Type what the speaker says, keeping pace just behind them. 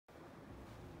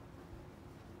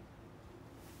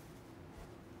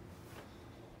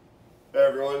Hey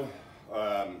everyone,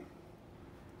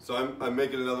 so I'm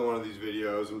making another one of these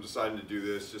videos. I'm deciding to do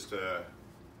this just to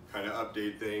kind of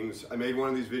update things. I made one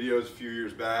of these videos a few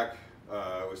years back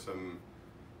with some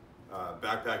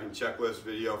backpacking checklist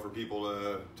video for people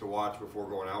to watch before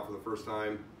going out for the first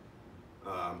time.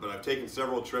 But I've taken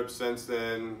several trips since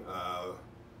then,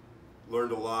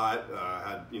 learned a lot,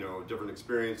 had different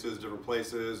experiences, different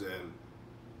places, and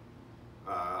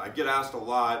I get asked a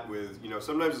lot with,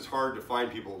 sometimes it's hard to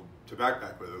find people to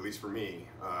backpack with, at least for me.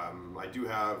 I do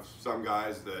have some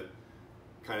guys that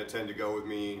kind of tend to go with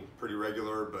me pretty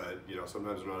regular, but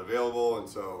sometimes they're not available, and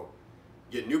so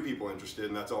get new people interested,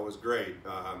 and that's always great.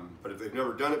 But if they've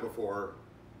never done it before,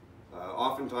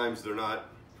 oftentimes they're not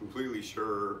completely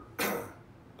sure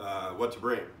what to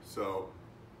bring. So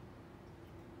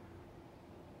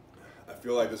I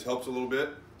feel like this helps a little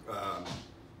bit.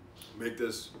 Make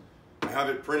this, I have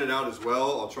it printed out as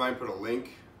well. I'll try and put a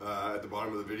link at the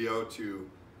bottom of the video to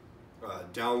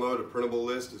download a printable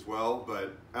list as well.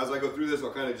 But as I go through this,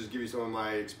 I'll kind of just give you some of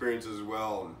my experiences as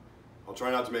well. And I'll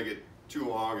try not to make it too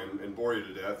long and bore you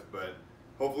to death, but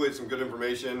hopefully it's some good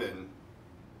information and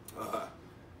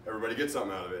everybody gets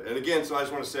something out of it. And again, so I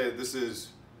just want to say that this is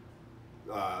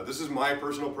my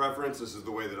personal preference. This is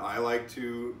the way that I like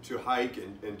to hike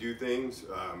and do things.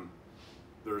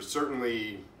 There's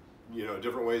certainly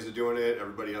different ways of doing it.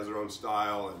 Everybody has their own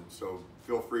style, and so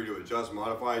feel free to adjust,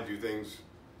 modify, do things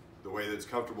the way that's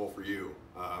comfortable for you.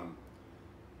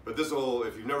 But this will,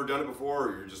 if you've never done it before,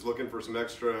 or you're just looking for some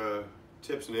extra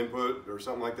tips and input or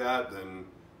something like that, then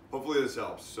hopefully this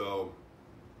helps. So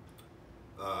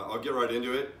I'll get right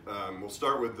into it. We'll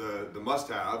start with the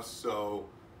must-haves. So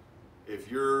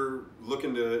if you're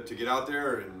looking to get out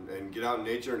there and get out in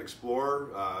nature and explore,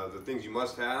 the things you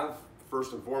must have,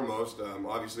 first and foremost,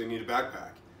 obviously you need a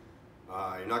backpack.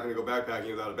 You're not going to go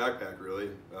backpacking without a backpack, really.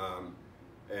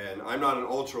 And I'm not an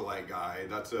ultralight guy.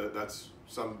 That's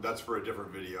for a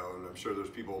different video, and I'm sure there's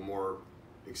people more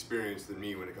experienced than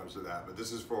me when it comes to that. But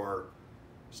this is for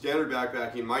standard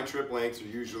backpacking. My trip lengths are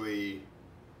usually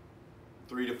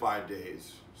 3 to 5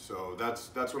 days, so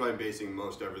that's what I'm basing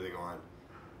most everything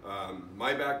on.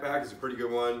 My backpack is a pretty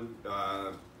good one.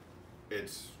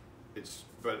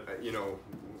 But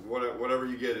whatever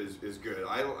you get is good.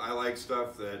 I like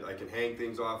stuff that I can hang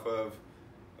things off of.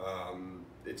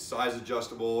 It's size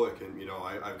adjustable. It can,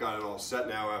 I've got it all set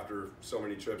now after so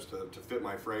many trips to fit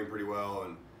my frame pretty well,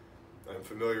 and I'm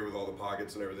familiar with all the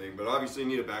pockets and everything. But obviously you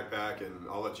need a backpack, and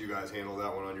I'll let you guys handle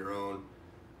that one on your own.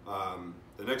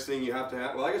 The next thing you have to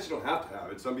have, well, I guess you don't have to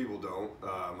have it. Some people don't.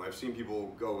 I've seen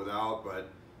people go without, but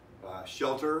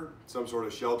shelter, some sort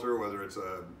of shelter, whether it's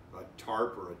a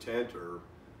tarp or a tent or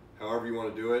however you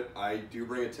want to do it. I do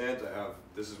bring a tent.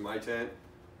 This is my tent.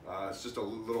 It's just a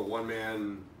little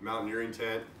one-man mountaineering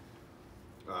tent.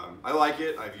 I like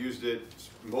it. I've used it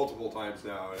multiple times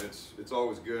now, and it's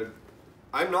always good.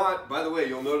 I'm not, by the way,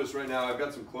 you'll notice right now I've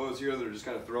got some clothes here that are just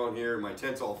kind of thrown here. My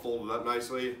tent's all folded up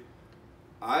nicely.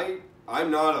 I'm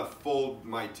not a fold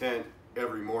my tent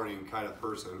every morning kind of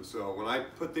person. So when I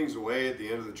put things away at the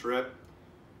end of the trip,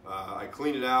 I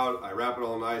clean it out, I wrap it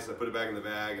all nice, I put it back in the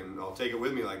bag, and I'll take it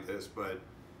with me like this. But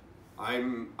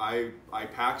I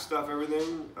pack stuff,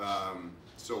 everything.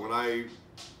 So when I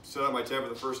set up my tent for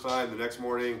the first time, the next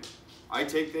morning, I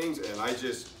take things and I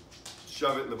just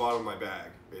shove it in the bottom of my bag.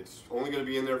 It's only going to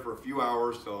be in there for a few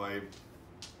hours till I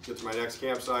get to my next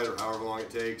campsite or however long it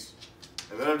takes,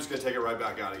 and then I'm just going to take it right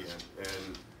back out again.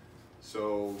 And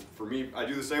so for me, I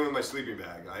do the same with my sleeping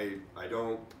bag. I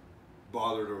don't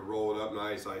bother to roll it up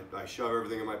nice. I shove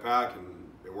everything in my pack and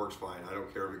it works fine. I don't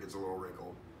care if it gets a little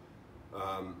wrinkled.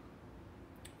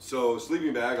 So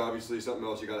sleeping bag, obviously something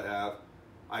else you gotta have.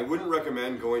 I wouldn't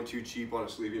recommend going too cheap on a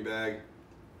sleeping bag.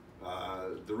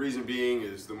 The reason being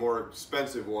is the more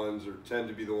expensive ones tend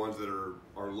to be the ones that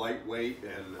are lightweight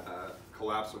and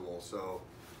collapsible. So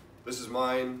this is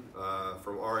mine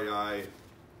from REI.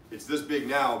 It's this big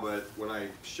now, but when I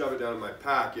shove it down in my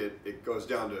pack, it goes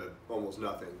down to almost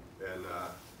nothing. And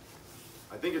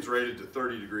I think it's rated to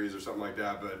 30 degrees or something like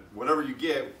that, but whatever you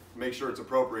get, make sure it's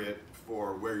appropriate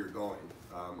for where you're going.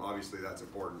 Obviously that's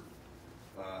important.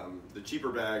 The cheaper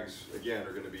bags, again,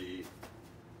 are gonna be,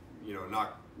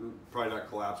 probably not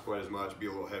collapse quite as much, be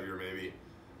a little heavier maybe.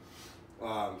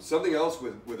 Something else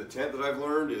with a tent that I've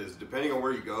learned is depending on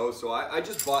where you go. So I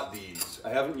just bought these. I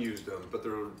haven't used them, but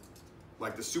they're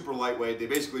like the super lightweight. They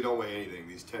basically don't weigh anything,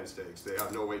 these tent stakes. They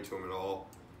have no weight to them at all.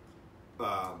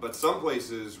 But some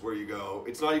places where you go,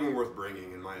 it's not even worth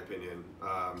bringing, in my opinion.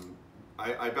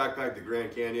 I backpacked the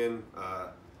Grand Canyon,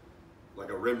 like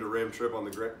a rim-to-rim trip on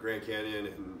the Grand Canyon,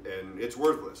 and it's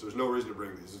worthless. There's no reason to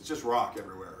bring these. It's just rock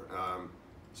everywhere.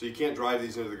 So you can't drive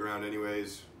these into the ground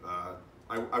anyways.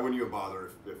 I wouldn't even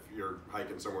bother if you're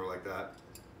hiking somewhere like that.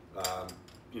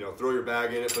 You know, throw your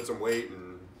bag in it, put some weight,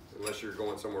 and unless you're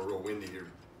going somewhere real windy, you'll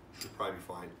probably be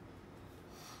fine.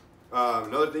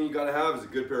 Another thing you got to have is a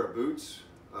good pair of boots.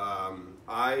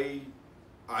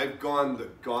 I've gone the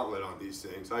gauntlet on these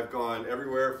things. I've gone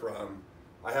everywhere from,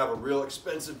 I have a real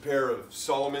expensive pair of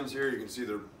Salomons here. You can see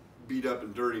they're beat up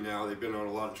and dirty now. They've been on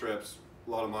a lot of trips,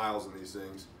 a lot of miles in these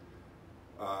things.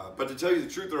 But to tell you the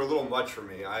truth, they're a little much for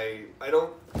me. I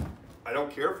don't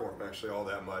care for them actually all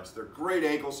that much. They're great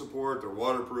ankle support. They're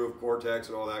waterproof, Gore-Tex,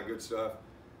 and all that good stuff.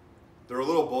 They're a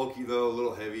little bulky though, a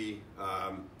little heavy.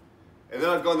 And then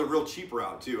I've gone the real cheap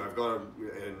route too. I've gone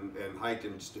and hiked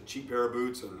in just a cheap pair of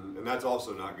boots, and that's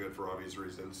also not good for obvious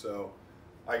reasons. So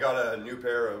I got a new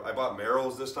pair of, I bought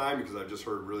Merrells this time because I've just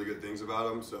heard really good things about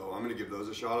them. So I'm gonna give those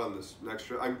a shot on this next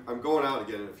trip. I'm going out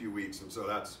again in a few weeks, and so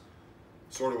that's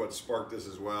sort of what sparked this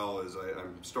as well, is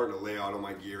I'm starting to lay out all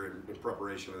my gear in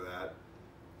preparation of that.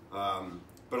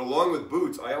 But along with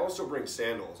boots, I also bring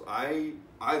sandals. I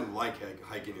like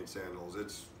hiking in sandals.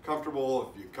 It's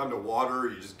comfortable. If you come to water,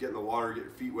 you just get in the water, get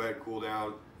your feet wet, cool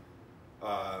down.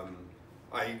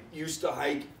 I used to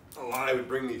hike a lot. I would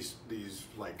bring these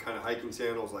like kind of hiking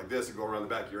sandals like this that go around the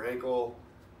back of your ankle.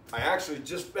 I actually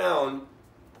just found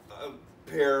a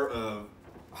pair of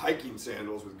hiking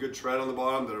sandals with good tread on the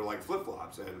bottom that are like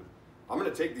flip-flops, and I'm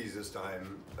gonna take these this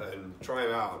time and try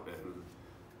them out, and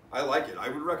I like it. I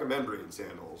would recommend bringing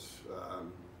sandals.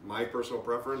 My personal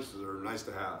preference, they're nice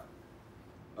to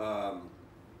have.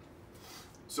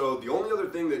 So the only other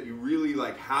thing that you really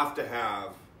like have to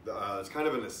have, it's kind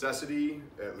of a necessity,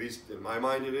 at least in my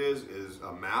mind it is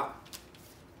a map.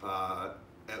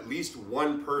 At least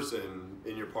one person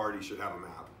in your party should have a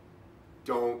map.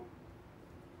 Don't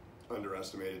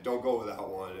underestimate it. Don't go without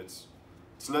one. It's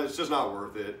just not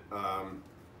worth it.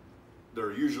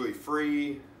 They're usually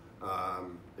free.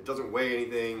 It doesn't weigh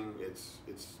anything.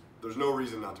 There's no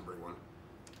reason not to bring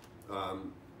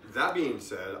one. That being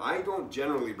said, I don't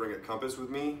generally bring a compass with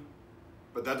me,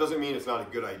 but that doesn't mean it's not a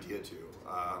good idea to.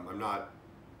 I'm not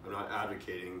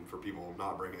advocating for people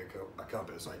not bringing a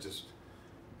compass. I just,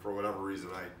 for whatever reason,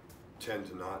 I tend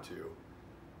to not to.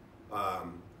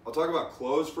 I'll talk about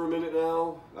clothes for a minute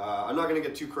now. I'm not going to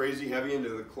get too crazy heavy into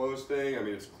the clothes thing. I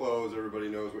mean, it's clothes. Everybody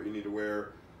knows what you need to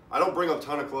wear. I don't bring a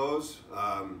ton of clothes.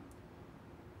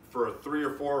 For a 3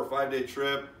 or 4 or 5 day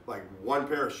trip, like one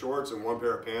pair of shorts and one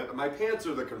pair of pants. My pants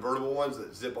are the convertible ones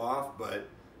that zip off, but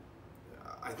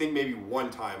I think maybe one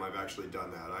time I've actually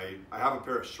done that. I have a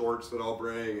pair of shorts that I'll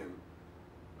bring, and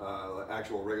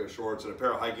actual regular shorts, and a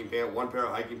pair of hiking pants, one pair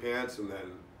of hiking pants, and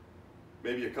then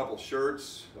maybe a couple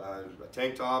shirts, a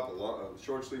tank top, a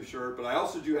short sleeve shirt. But I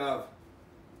also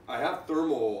I have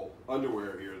thermal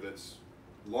underwear here that's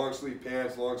long sleeve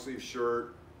pants, long sleeve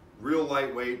shirt, real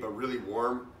lightweight but really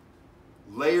warm.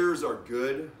 Layers are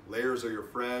good. Layers are your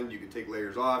friend. You can take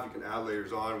layers off. You can add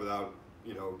layers on without,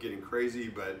 getting crazy.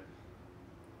 But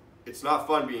it's not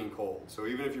fun being cold. So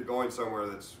even if you're going somewhere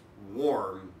that's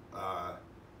warm,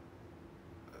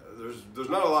 there's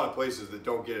not a lot of places that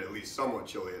don't get at least somewhat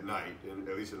chilly at night,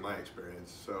 at least in my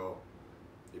experience. So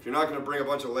if you're not going to bring a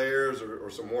bunch of layers or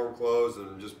some warm clothes,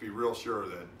 then just be real sure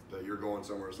that you're going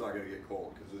somewhere it's not going to get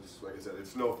cold, because it's, like I said,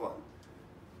 it's no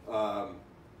fun.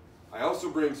 I also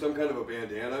bring some kind of a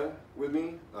bandana with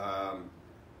me.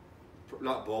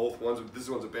 Not both. This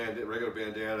one's a regular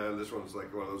bandana, and this one's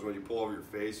like one of those ones you pull over your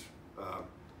face.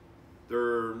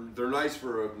 They're nice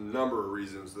for a number of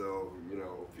reasons, though.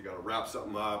 If you got to wrap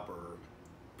something up or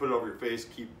put it over your face,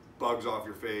 keep bugs off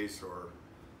your face, or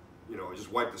just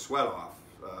wipe the sweat off.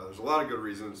 There's a lot of good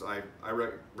reasons. I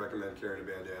recommend carrying a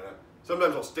bandana.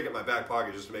 Sometimes I'll stick it in my back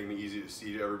pocket just to make me easy to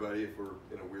see to everybody if we're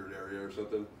in a weird area or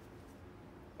something.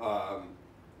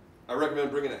 I recommend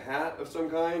bringing a hat of some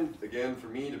kind. Again, for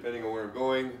me, depending on where I'm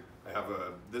going, I have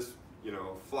this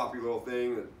floppy little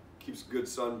thing that keeps good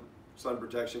sun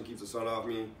protection, keeps the sun off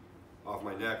me, off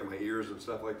my neck and my ears and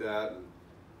stuff like that. And,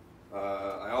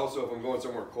 I also, if I'm going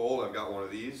somewhere cold, I've got one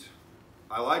of these.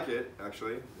 I like it,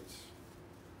 actually.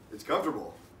 It's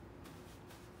comfortable.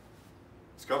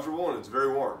 It's comfortable and it's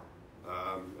very warm.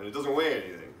 And it doesn't weigh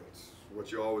anything. It's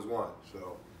what you always want.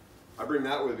 So I bring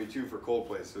that with me too for cold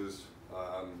places,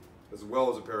 as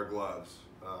well as a pair of gloves.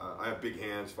 I have big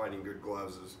hands. Finding good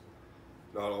gloves is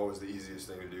not always the easiest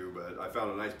thing to do, but I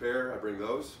found a nice pair. I bring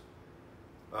those.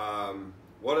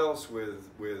 What else with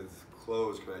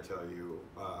clothes can I tell you?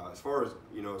 As far as,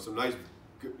 some nice,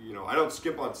 I don't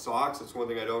skip on socks. That's one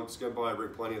thing I don't skip on. I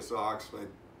bring plenty of socks, like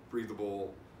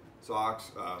breathable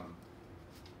socks.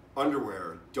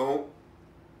 Underwear. Don't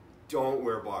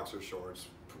wear boxer shorts.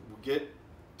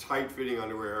 tight-fitting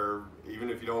underwear, even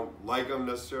if you don't like them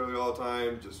necessarily all the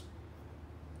time. Just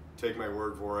take my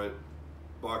word for it.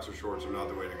 Boxer shorts are not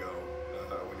the way to go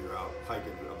when you're out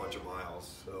hiking a bunch of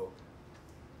miles. So,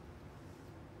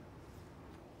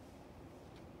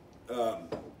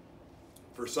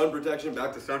 for sun protection,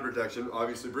 back to sun protection,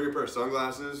 obviously bring a pair of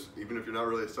sunglasses, even if you're not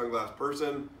really a sunglass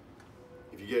person.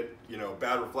 If you get, you know,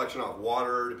 bad reflection off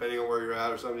water, depending on where you're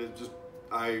at or something, just,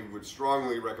 I would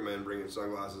strongly recommend bringing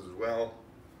sunglasses as well.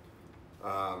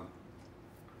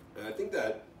 And I think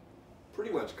that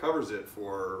pretty much covers it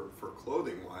for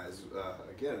clothing wise.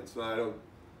 Again, it's not,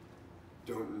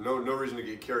 no reason to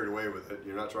get carried away with it.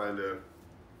 You're not trying to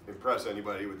impress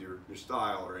anybody with your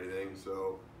style or anything,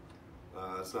 so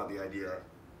that's not the idea.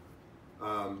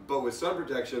 But with sun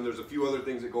protection, there's a few other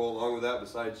things that go along with that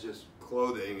besides just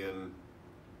clothing, and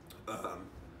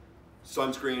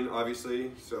sunscreen,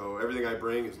 obviously. So everything I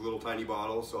bring is little tiny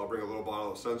bottles, so I'll bring a little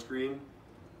bottle of sunscreen.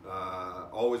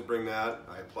 Always bring that.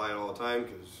 I apply it all the time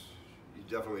because you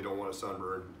definitely don't want a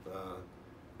sunburn.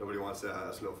 Nobody wants that.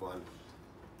 That's no fun.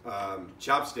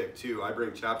 Chapstick too. I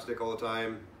bring chapstick all the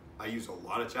time. I use a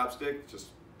lot of chapstick, just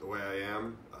the way I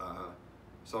am.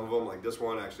 Some of them, like this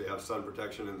one, actually have sun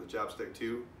protection in the chapstick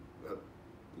too.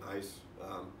 Nice.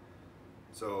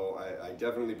 So I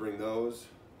definitely bring those.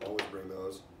 Always bring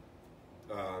those.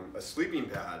 A sleeping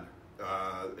pad,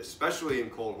 especially in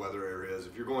cold weather areas.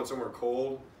 If you're going somewhere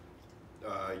cold,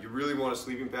 you really want a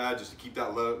sleeping pad just to keep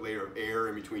that layer of air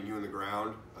in between you and the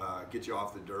ground, get you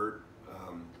off the dirt.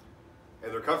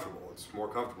 And they're comfortable. It's more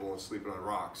comfortable than sleeping on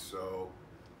rocks. So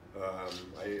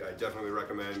I definitely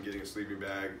recommend getting a sleeping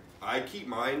bag. I keep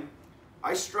mine.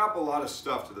 I strap a lot of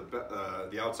stuff to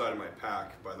the outside of my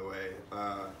pack, by the way.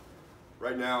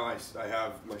 Right now I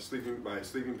have my sleeping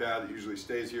pad that usually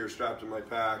stays here strapped in my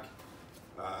pack.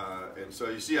 And so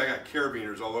you see I got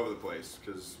carabiners all over the place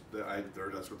because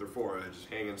that's what they're for. I just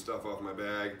hanging stuff off my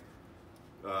bag.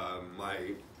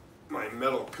 My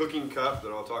metal cooking cup that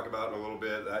I'll talk about in a little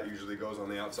bit, that usually goes on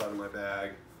the outside of my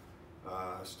bag.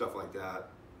 Stuff like that.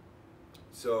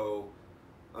 So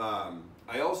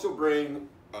I also bring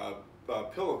a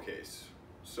pillowcase.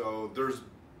 So there's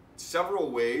several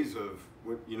ways of,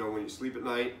 you know, when you sleep at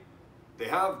night, they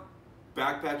have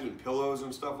backpacking pillows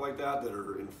and stuff like that that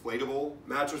are inflatable.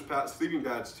 Mattress pads, sleeping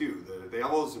pads too. They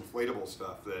have all this inflatable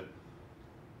stuff that,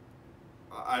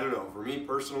 I don't know, for me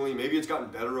personally, maybe it's gotten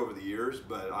better over the years,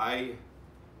 but I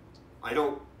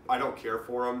don't care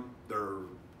for them.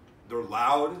 They're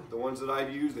loud, the ones that I've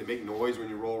used. They make noise when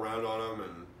you roll around on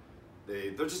them,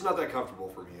 and they're just not that comfortable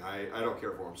for me. I don't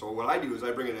care for them. So what I do is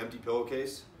I bring an empty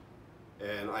pillowcase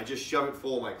and I just shove it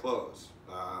full of my clothes.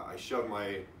 I shove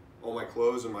all my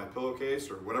clothes in my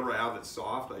pillowcase, or whatever I have that's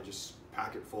soft. I just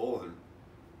pack it full, and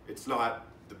it's not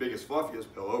the biggest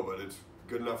fluffiest pillow, but it's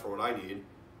good enough for what I need.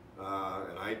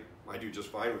 And I do just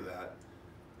fine with that.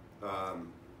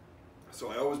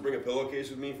 So I always bring a pillowcase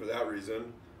with me for that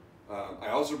reason. I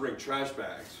also bring trash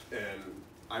bags, and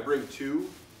I bring 2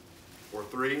 or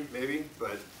 3 maybe,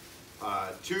 but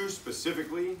 2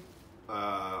 specifically.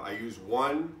 I use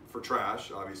one for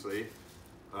trash, obviously.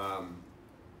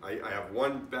 I have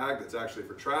one bag that's actually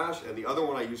for trash, and the other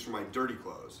one I use for my dirty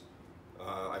clothes.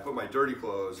 I put my dirty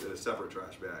clothes in a separate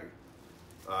trash bag,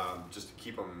 just to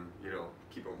keep them, you know,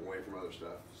 keep them away from other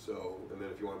stuff. So, and then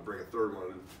if you want to bring a third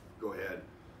one, go ahead.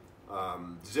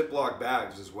 Ziploc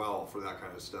bags as well for that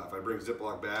kind of stuff. I bring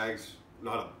Ziploc bags,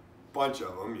 not a bunch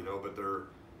of them, you know, but they're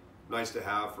nice to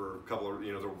have for a couple of,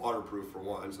 you know, they're waterproof for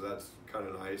one, so that's kind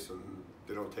of nice, and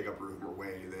they don't take up room or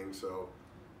weigh anything, so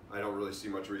I don't really see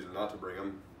much reason not to bring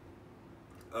them.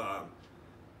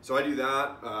 So I do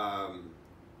that.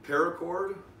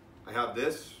 Paracord, I have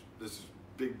this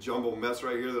big jumble mess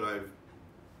right here that I've,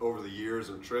 over the years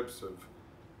and trips, have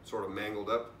sort of mangled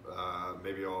up.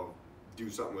 Maybe I'll do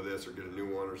something with this or get a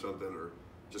new one or something, or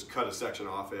just cut a section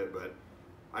off it, but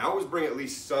I always bring at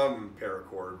least some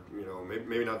paracord, you know,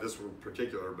 maybe not this one in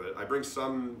particular, but I bring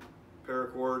some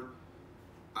paracord.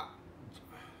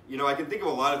 You know, I can think of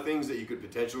a lot of things that you could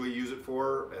potentially use it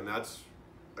for, and that's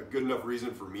a good enough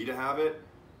reason for me to have it.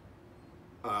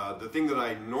 The thing that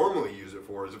I normally use it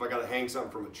for is if I got to hang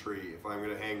something from a tree, if I'm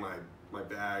going to hang my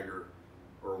bag or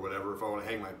whatever, if I want to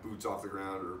hang my boots off the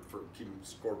ground, or for keeping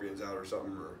scorpions out or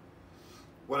something, or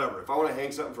whatever. If I want to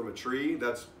hang something from a tree,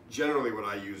 that's generally what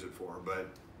I use it for. But,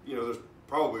 you know, there's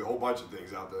probably a whole bunch of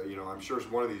things out there. You know, I'm sure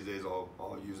one of these days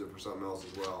I'll use it for something else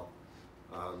as well.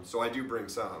 So I do bring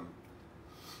some.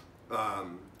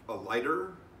 A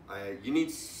lighter. You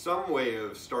need some way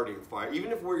of starting a fire.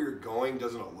 Even if where you're going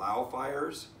doesn't allow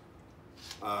fires,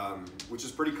 which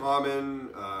is pretty common.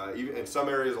 Even in some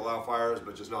areas allow fires,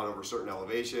 but just not over certain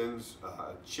elevations.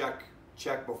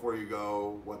 Check before you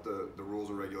go what the rules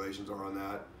and regulations are on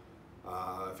that.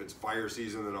 If it's fire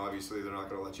season, then obviously they're not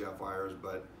going to let you have fires,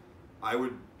 but I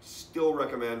would still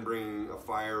recommend bringing a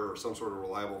fire or some sort of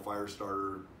reliable fire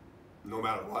starter no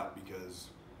matter what, because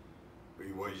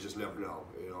well, you just never know.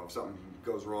 You know, if something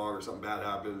goes wrong or something bad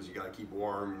happens, you got to keep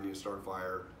warm, you need to start a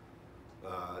fire.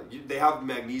 They have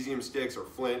magnesium sticks or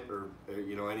flint or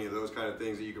you know, any of those kind of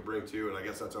things that you could bring too, and I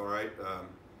guess that's all right.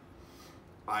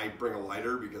 I bring a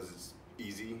lighter because it's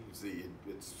easy.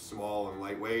 It's small and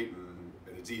lightweight,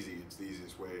 and it's easy. It's the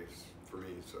easiest way for me.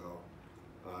 So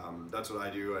that's what I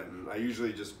do, and I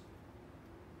usually just,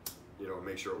 you know,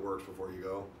 make sure it works before you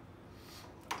go.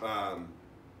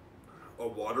 A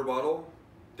water bottle.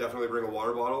 Definitely bring a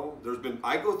water bottle.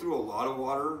 I go through a lot of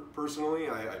water personally.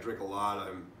 I drink a lot.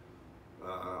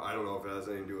 I don't know if it has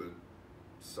anything to do with,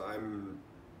 so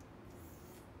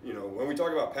you know, when we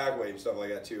talk about pack weight and stuff like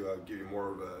that too, I'll give you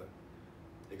more of a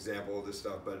example of this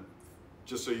stuff, but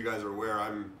just so you guys are aware,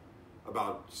 I'm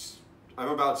about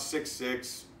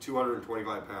 6'6",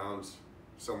 225 pounds,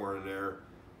 somewhere in there.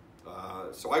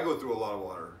 So I go through a lot of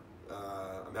water.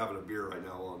 I'm having a beer right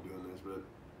now while I'm doing this, but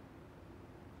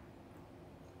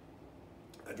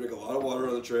I drink a lot of water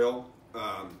on the trail.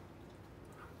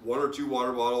 1 or 2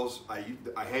 water bottles.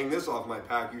 I hang this off my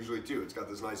pack usually too. It's got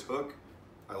this nice hook.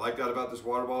 I like that about this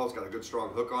water bottle. It's got a good strong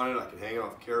hook on it. I can hang it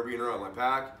off a carabiner on my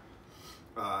pack.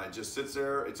 It just sits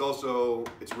there. It's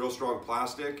real strong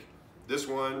plastic. This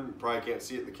one, you probably can't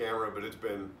see it in the camera, but it's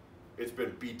been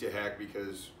beat to heck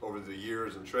because over the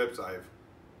years and trips,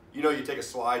 you know, you take a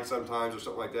slide sometimes or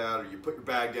something like that, or you put your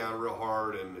bag down real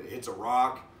hard and it hits a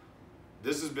rock.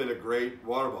 This has been a great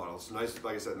water bottle. It's nice,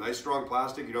 like I said, nice strong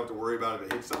plastic. You don't have to worry about if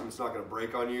it hits something, it's not going to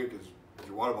break on you, because if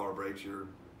your water bottle breaks, you're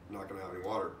not going to have any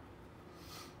water.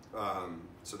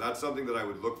 So that's something that I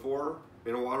would look for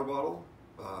in a water bottle.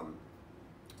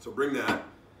 So bring that.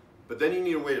 But then you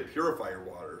need a way to purify your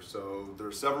water. So there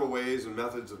are several ways and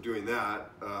methods of doing that.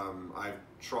 I've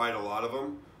tried a lot of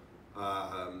them.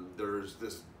 There's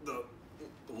the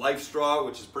Life Straw,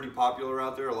 which is pretty popular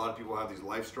out there. A lot of people have these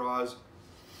Life Straws.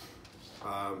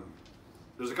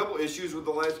 There's a couple issues with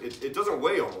the Life. It doesn't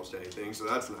weigh almost anything, so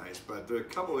that's nice. But there are a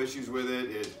couple issues with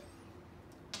it.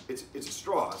 It's a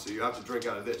straw, so you have to drink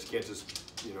out of this. You can't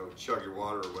just, you know, chug your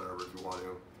water or whatever if you want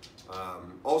to.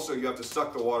 Also, you have to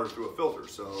suck the water through a filter,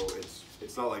 so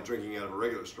it's not like drinking out of a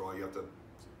regular straw. You have to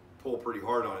pull pretty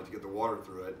hard on it to get the water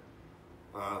through it.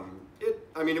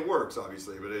 I mean, it works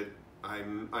obviously, but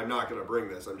I'm not going to bring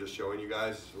this. I'm just showing you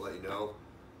guys to let you know.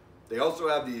 They also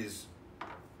have these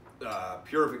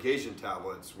purification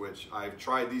tablets, which I've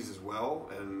tried these as well,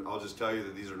 and I'll just tell you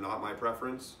that these are not my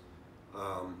preference.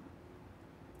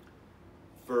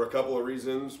 For a couple of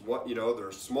reasons. What, you know,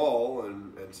 they're small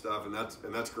and stuff, and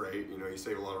that's great. You know, you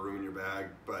save a lot of room in your bag,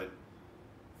 but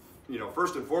you know,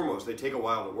 first and foremost, they take a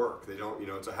while to work. They don't, you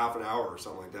know, it's a half an hour or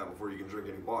something like that before you can drink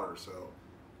any water. So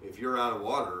if you're out of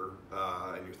water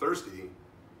and you're thirsty,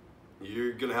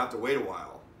 you're gonna have to wait a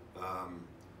while.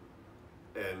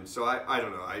 And so I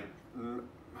don't know.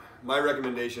 My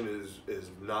recommendation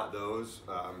is not those.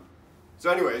 So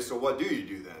anyway, so what do you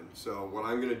do then? So what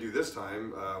I'm going to do this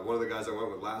time, one of the guys I went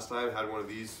with last time had one of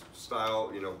these style,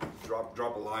 you know, drop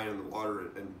a line in the water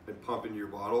and pump into your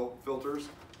bottle filters.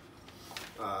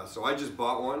 So I just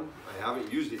bought one. I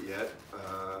haven't used it yet.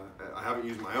 I haven't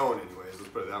used my own anyways, let's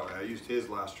put it that way. I used his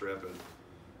last trip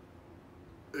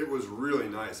and it was really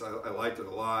nice. I liked it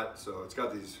a lot. So it's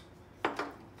got these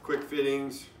quick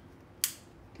fittings.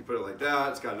 You put it like that.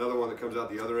 It's got another one that comes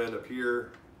out the other end up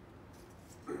here.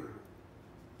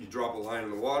 You drop a line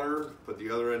in the water, put the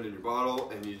other end in your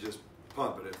bottle, and you just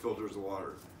pump and it filters the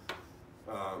water.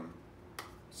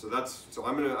 So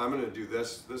I'm gonna do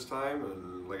this time,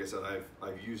 and like I said,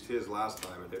 I've used his last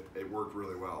time and it worked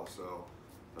really well. So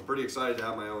I'm pretty excited to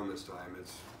have my own this time.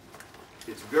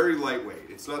 It's very lightweight.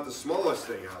 It's not the smallest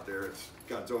thing out there. It's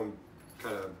got its own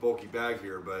kind of bulky bag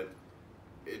here, but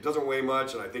it doesn't weigh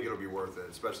much, and I think it'll be worth it,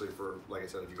 especially for, like I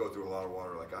said, if you go through a lot of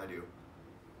water like I do.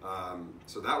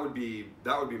 So that would be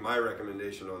my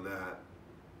recommendation on that.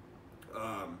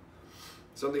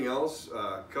 Something else,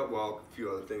 a few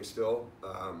other things still.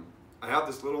 I have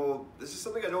this is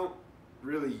something I don't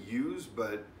really use,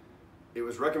 but it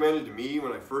was recommended to me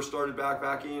when I first started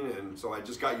backpacking, and so I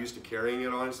just got used to carrying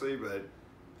it, honestly. But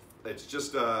it's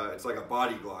just it's like a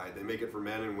body glide. They make it for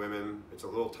men and women. It's a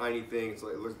little tiny thing. It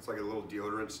looks like a little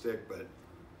deodorant stick, but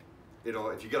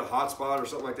if you get a hot spot or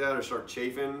something like that, or start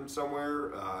chafing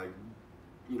somewhere,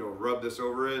 you know, rub this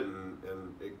over it,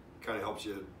 and kind of helps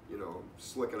you, you know,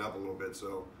 slicken up a little bit.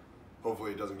 So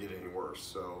hopefully it doesn't get any worse.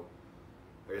 So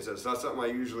like I said, it's not something I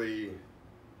usually,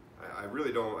 I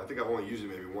really don't, I think I've only used it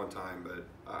maybe one time, but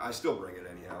I still bring it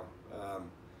anyhow.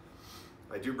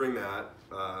 I do bring that.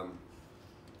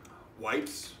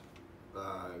 Wipes,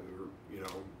 you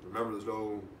know, remember there's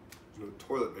no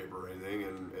toilet paper or anything,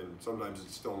 and sometimes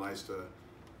it's still nice to,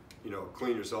 you know,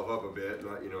 clean yourself up a bit,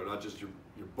 not, you know, not just your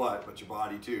butt, but your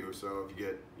body too. So if you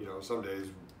get, you know, some days,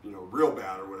 you know, real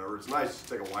bad or whatever, it's nice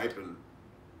to take a wipe and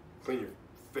clean your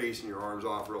face and your arms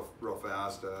off real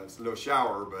fast. It's no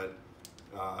shower, but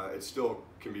it still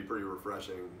can be pretty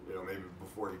refreshing, you know, maybe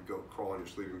before you go crawl in your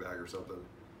sleeping bag or something.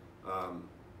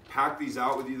 Pack these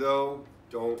out with you though.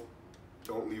 Don't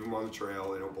leave them on the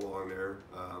trail. They don't belong there.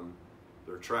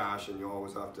 They're trash, and you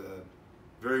always have to,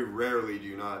 very rarely do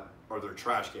you not, or they're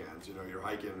trash cans. You know, you're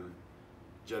hiking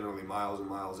generally miles and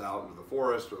miles out into the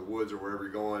forest or the woods or wherever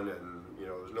you're going, and you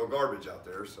know, there's no garbage out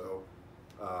there. So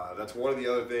that's one of the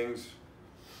other things.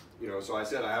 You know, so I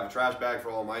said I have a trash bag for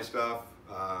all my stuff.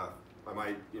 I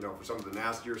might, you know, for some of the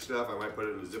nastier stuff, I might put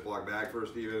it in a Ziploc bag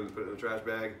first even, and put it in a trash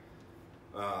bag.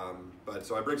 But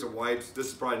so I bring some wipes. This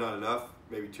is probably not enough.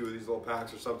 Maybe 2 of these little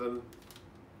packs or something.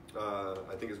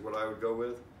 I think is what I would go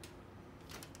with.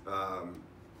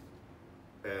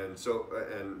 And so,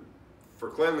 and for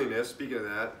cleanliness, speaking of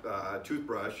that,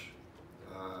 toothbrush.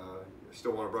 I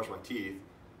still want to brush my teeth.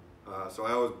 So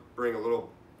I always bring a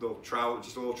little travel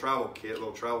kit, a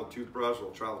little travel toothbrush, a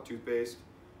little travel toothpaste.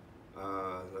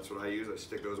 That's what I use. I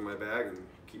stick those in my bag and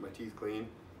keep my teeth clean.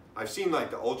 I've seen like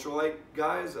the ultralight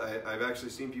guys. I've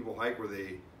actually seen people hike where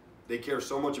they care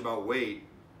so much about weight,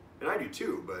 and I do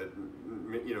too. But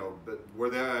you know,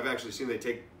 I've actually seen they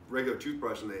take regular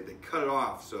toothbrush and they cut it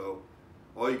off. So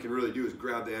all you can really do is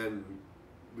grab the end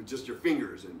with just your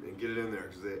fingers and get it in there,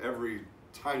 because every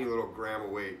tiny little gram of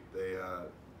weight they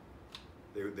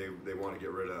want to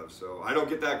get rid of. So I don't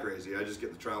get that crazy. I just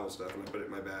get the travel stuff and I put it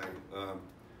in my bag.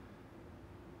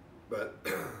 But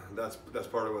that's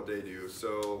part of what they do.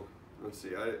 So let's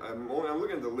see. I'm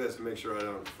looking at the list to make sure I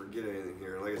don't forget anything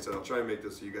here. And like I said, I'll try and make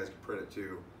this so you guys can print it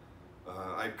too.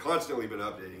 I've constantly been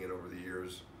updating it over the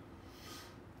years.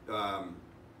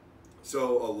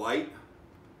 So a light,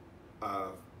 a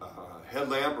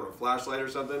headlamp or a flashlight or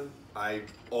something. I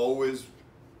always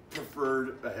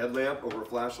preferred a headlamp over a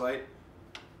flashlight.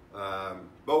 But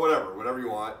whatever you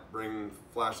want. Bring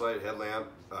flashlight, headlamp.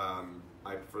 I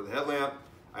prefer the headlamp.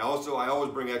 I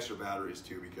always bring extra batteries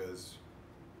too, because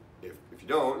if you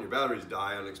don't, your batteries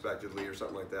die unexpectedly or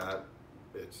something like that,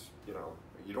 it's, you know,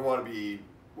 you don't want to be,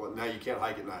 well, now you can't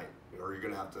hike at night, or you're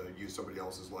going to have to use somebody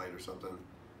else's light or something.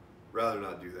 Rather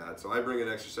not do that. So I bring an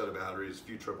extra set of batteries, a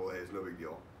few AAAs, no big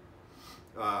deal.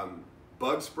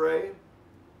 Bug spray.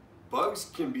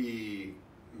 Bugs can be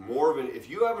more of an, if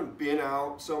you haven't been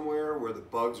out somewhere where the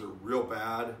bugs are real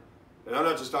bad, and I'm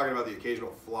not just talking about the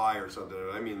occasional fly or something,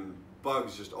 I mean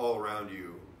bugs just all around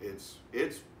you. It's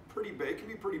pretty bad. It can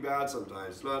be pretty bad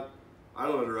sometimes. It's not, I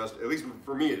don't underestimate, at least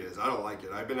for me it is. I don't like it.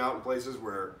 I've been out in places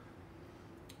where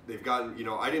they've gotten, you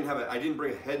know, I didn't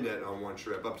bring a head net on one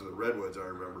trip up to the Redwoods, I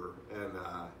remember, and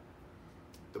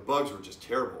the bugs were just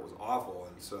terrible. It was awful.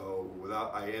 And so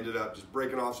I ended up just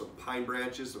breaking off some pine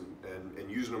branches and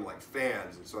using them like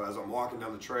fans. And so as I'm walking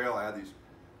down the trail, I had these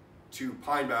 2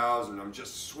 pine boughs and I'm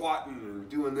just swatting and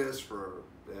doing this for,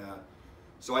 yeah.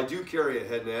 So I do carry a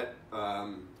head net.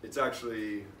 It's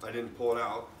actually, I didn't pull it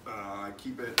out. I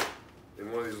keep it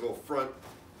in one of these little front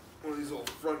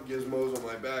gizmos on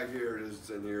my bag. Here it is.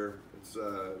 It's in here. It's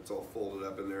all folded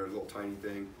up in there, a little tiny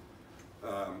thing.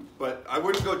 But I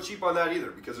wouldn't go cheap on that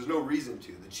either, because there's no reason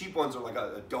to. The cheap ones are like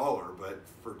 $1, but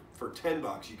for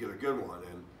 $10 you get a good one.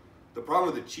 And the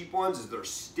problem with the cheap ones is they're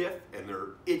stiff and they're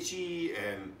itchy,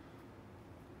 and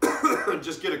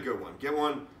just get a good one. Get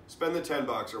one. Spend the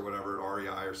 $10 or whatever at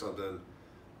REI or something.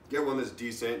 Get one that's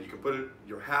decent. You can put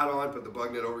your hat on, put the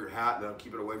bug net over your hat, and that'll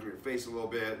keep it away from your face a little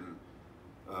bit, and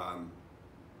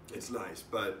it's nice.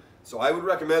 But so I would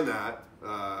recommend that,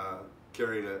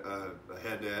 carrying a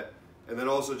head net, and then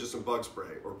also just some bug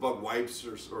spray or bug wipes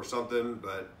or something.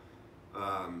 But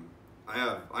I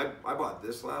bought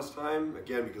this last time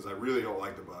again because I really don't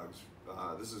like the bugs.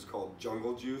 This is called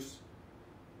Jungle Juice.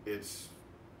 It's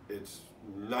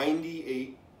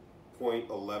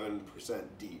 98.11%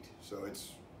 DEET, so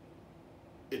it's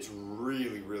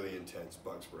really intense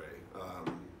bug spray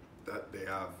that they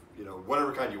have, you know,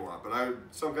 whatever kind you want, but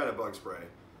some kind of bug spray.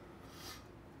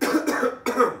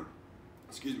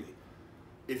 Excuse me.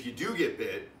 If you do get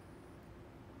bit,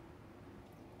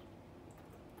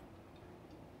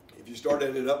 if you start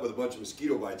ending up with a bunch of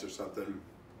mosquito bites or something,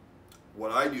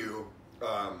 what I do,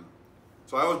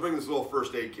 So I always bring this little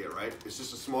first aid kit, right? It's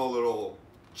just a small little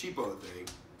cheapo thing.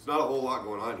 It's not a whole lot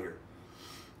going on here.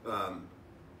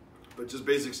 But just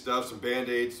basic stuff, some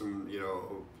Band-Aids, some, you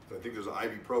know, I think there's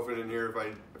ibuprofen in here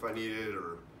if I need it,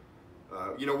 or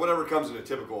you know, whatever comes in a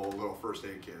typical little first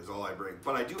aid kit is all I bring.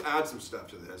 But I do add some stuff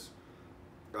to this.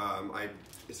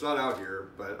 It's not out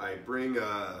here, but I bring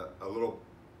a little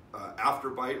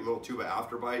Afterbite, a little tube of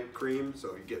Afterbite cream, so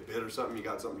if you get bit or something, you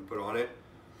got something to put on it.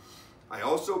 I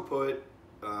also put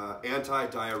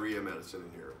anti-diarrhea medicine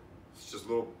in here. It's just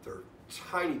they're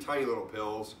tiny, tiny little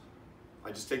pills.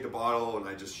 I just take the bottle and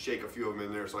I just shake a few of them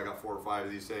in there, so I got 4 or 5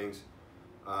 of these things.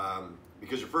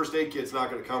 Because your first aid kit's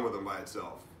not going to come with them by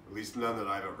itself, at least none that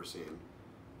I've ever seen.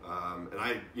 And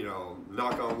I, you know,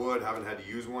 knock on wood, haven't had to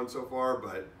use one so far,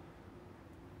 but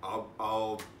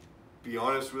I'll be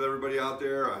honest with everybody out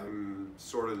there. I'm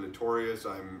sort of notorious.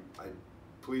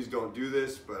 Please don't do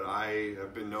this, but I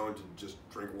have been known to just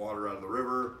drink water out of the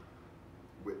river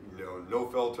with, you know, no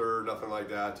filter, nothing like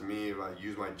that. To me, if I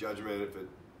use my judgment, if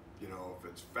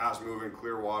it's fast moving,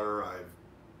 clear water,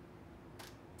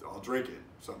 I'll drink it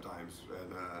sometimes.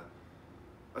 And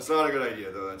that's not a good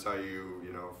idea, though. That's how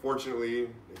you know, fortunately,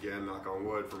 again, knock on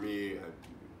wood, for me,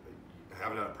 I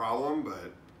haven't had a problem,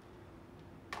 but,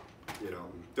 you know,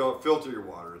 don't filter your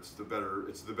water. It's the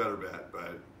better bet,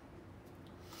 but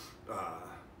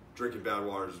drinking bad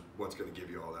water is what's going to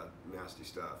give you all that nasty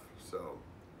stuff. So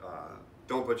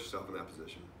don't put yourself in that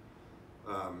position.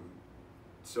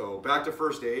 So back to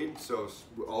first aid. So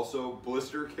also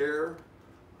blister care.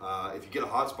 If you get a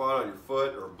hot spot on your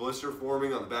foot or a blister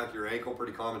forming on the back of your ankle,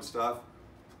 pretty common stuff.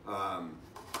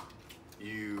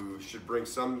 You should bring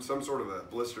some sort of a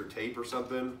blister tape or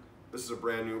something. This is a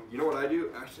brand new, you know what I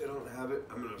do? Actually, I don't have it.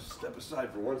 I'm gonna step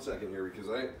aside for 1 second here, because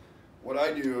what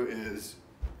I do is,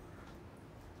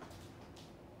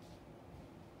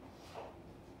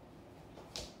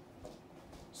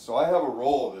 so I have a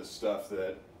roll of this stuff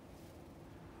that,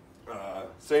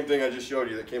 same thing I just showed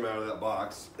you that came out of that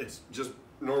box. It's just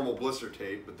normal blister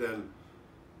tape, but then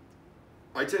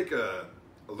I take a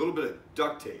little bit of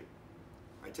duct tape.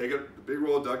 I take a big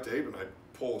roll of duct tape and I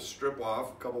pull a strip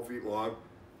off, a couple feet long,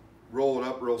 roll it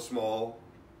up real small,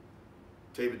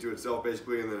 tape it to itself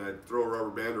basically, and then I throw a rubber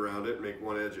band around it, make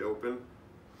one edge open,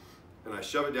 and I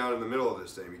shove it down in the middle of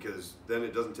this thing, because then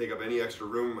it doesn't take up any extra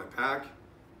room in my pack,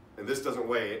 and this doesn't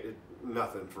weigh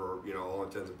nothing for, you know, all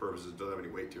intents and purposes. It doesn't have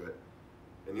any weight to it.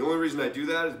 And the only reason I do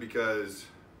that is because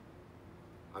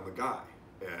I'm a guy,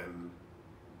 and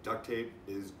duct tape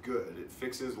is good. It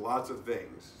fixes lots of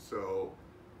things. So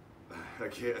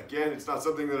again, it's not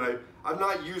something that I've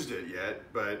not used it yet,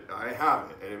 but I have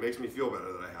it, and it makes me feel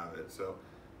better that I have it. So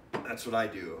that's what I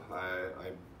do.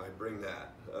 I bring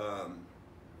that.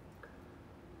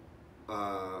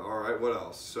 All right, what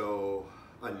else? So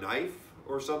a knife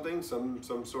or something, some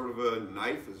sort of a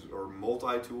knife or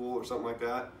multi-tool or something like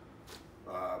that.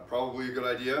 Probably a good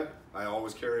idea. I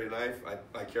always carry a knife.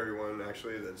 I carry one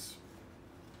actually that's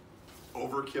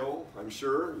overkill. I'm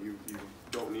sure you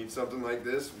don't need something like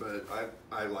this, but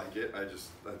I like it. I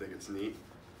think it's neat.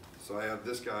 So I have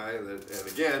this guy that, and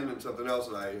again, and something else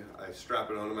that I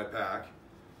strap it onto my pack.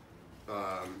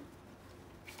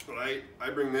 But I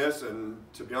bring this, and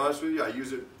to be honest with you, I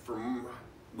use it for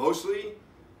mostly.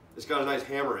 It's got a nice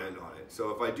hammer end on it.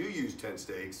 So if I do use tent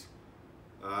stakes,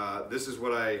 this is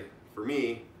what for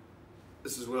me,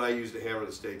 this is what I use to hammer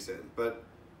the stakes in. But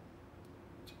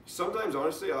sometimes,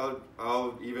 honestly,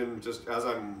 I'll even just, as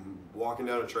I'm walking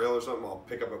down a trail or something, I'll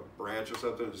pick up a branch or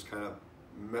something and just kind of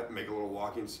make a little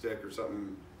walking stick or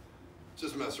something,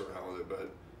 just mess around with it. But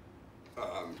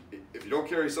if you don't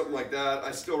carry something like that,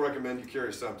 I still recommend you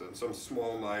carry something, some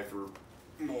small knife or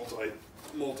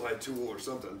multi-tool or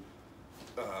something.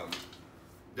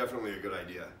 Definitely a good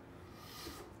idea.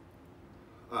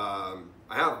 I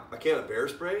have a can of bear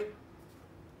spray.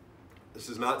 This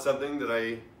is not something that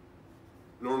I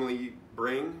normally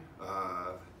bring.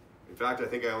 In fact, I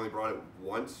think I only brought it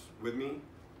once with me,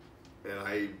 and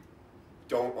I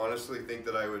don't honestly think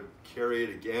that I would carry it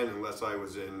again unless I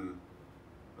was in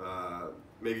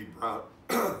maybe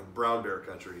brown bear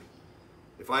country.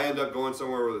 If I end up going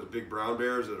somewhere where there's big brown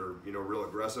bears that are, you know, real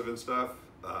aggressive and stuff,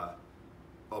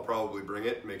 I'll probably bring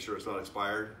it, make sure it's not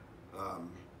expired.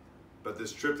 But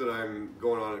this trip that I'm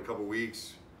going on in a couple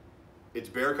weeks, it's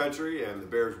bear country and the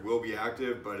bears will be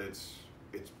active, but it's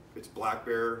black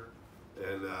bear,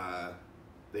 and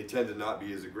they tend to not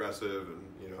be as aggressive, and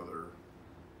you know,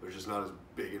 they're just not as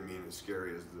big and mean and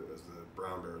scary as the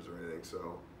brown bears or anything.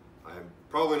 So I'm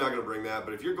probably not going to bring that.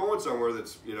 But if you're going somewhere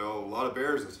that's, you know, a lot of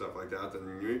bears and stuff like that,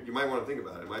 then you might want to think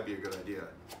about it. It might be a good idea.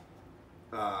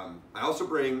 I also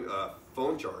bring a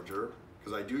phone charger.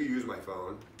 because I do use my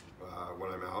phone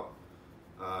when I'm out.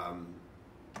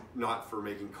 Not for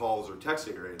making calls or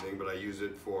texting or anything, but I use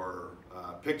it for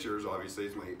pictures. Obviously,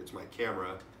 it's my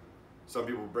camera. Some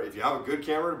people, if you have a good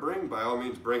camera to bring, by all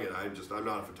means bring it. I'm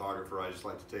not a photographer. I just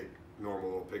like to take normal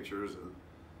little pictures, and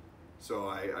so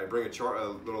I bring a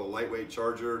little lightweight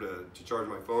charger to charge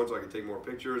my phone so I can take more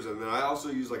pictures. And then I also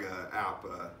use like an app,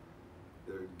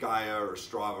 Gaia or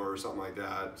Strava or something like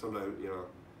that. Sometimes, you know,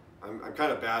 I'm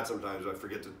kind of bad sometimes. I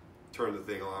forget to turn the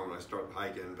thing on when I start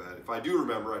hiking, but if I do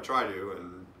remember, I try to,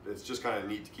 and it's just kind of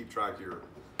neat to keep track of your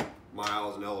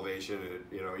miles and elevation.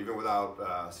 You know, even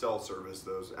without cell service,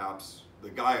 those apps, the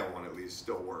Gaia one at least,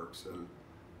 still works, and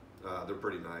they're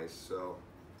pretty nice. So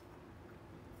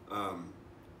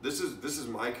this is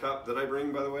my cup that I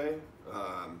bring, by the way.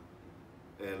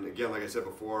 And again, like I said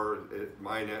before,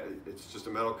 it's just a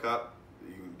metal cup.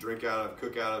 You can drink out of,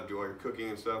 cook out of, do all your cooking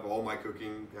and stuff. All my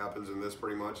cooking happens in this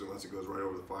pretty much, unless it goes right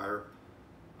over the fire.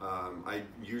 I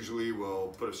usually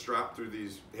will put a strap through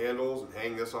these handles and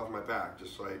hang this off my back,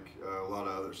 just like a lot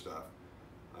of other stuff.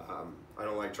 I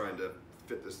don't like trying to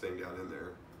fit this thing down in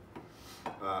there.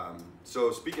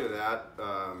 So speaking of that,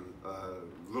 a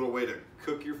little way to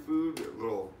cook your food.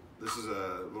 This is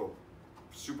a little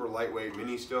super lightweight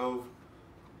mini stove.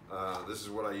 This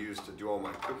is what I use to do all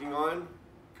my cooking on.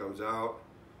 Comes out.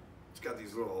 It's got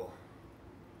these little.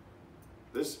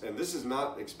 This is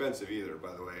not expensive either,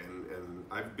 by the way. And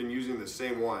I've been using the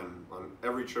same one on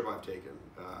every trip I've taken,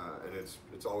 and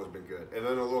it's always been good. And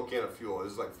then a little can of fuel.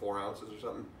 This is like 4 ounces or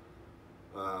something.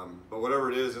 But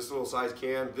whatever it is, this little size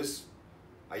can.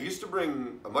 I used to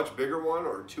bring a much bigger one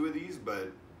or 2 of these,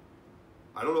 but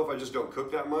I don't know if I just don't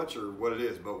cook that much or what it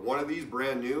is. But one of these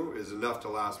brand new is enough to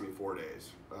last me 4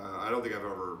 days. I don't think I've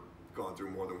ever gone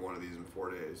through more than one of these in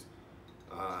 4 days.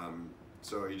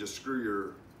 So you just screw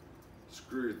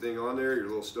your thing on there, your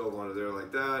little stove onto there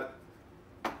like that.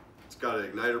 It's got an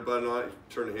igniter button on it. You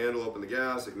turn the handle, open the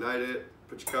gas, ignite it,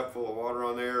 put your cup full of water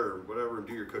on there or whatever, and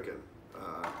do your cooking.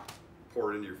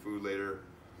 Pour it into your food later.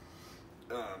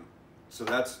 So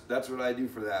that's what I do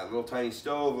for that. Little tiny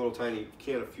stove, little tiny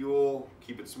can of fuel.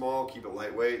 Keep it small, keep it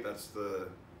lightweight. That's the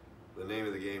name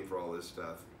of the game for all this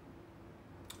stuff.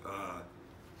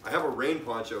 I have a rain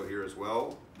poncho here as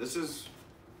well.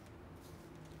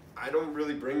 I don't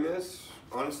really bring this,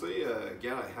 honestly.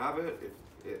 Again, I have it.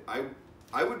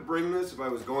 I would bring this if I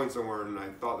was going somewhere and I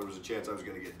thought there was a chance I was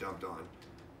going to get dumped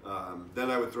on. Then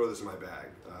I would throw this in my bag.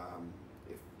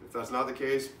 If that's not the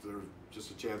case, if there's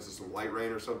just a chance of some light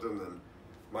rain or something, then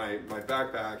my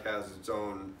backpack has its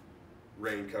own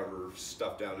rain cover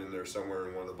stuffed down in there somewhere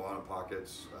in one of the bottom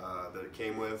pockets that it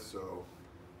came with. So,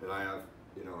 and I have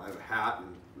a hat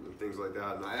and things like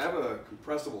that, and I have a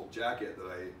compressible jacket that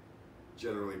I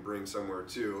generally bring somewhere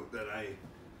too.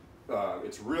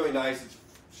 It's really nice. It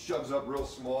shoves up real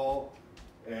small,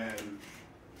 and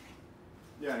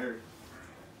yeah, here.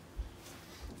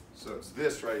 So it's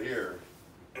this right here,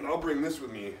 and I'll bring this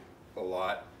with me a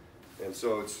lot. And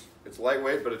so it's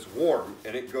lightweight, but it's warm,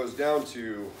 and it goes down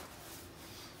to.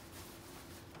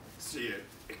 See it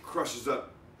crushes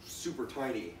up super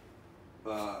tiny.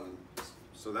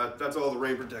 So that's all the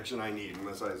rain protection I need,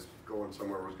 unless I was going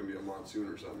somewhere where it's gonna be a monsoon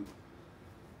or something.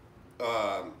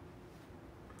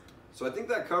 So I think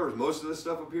that covers most of this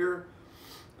stuff up here,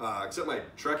 except my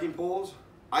trekking poles.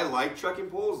 I like trekking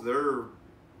poles. They're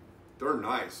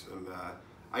nice, and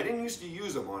I didn't used to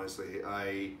use them, honestly.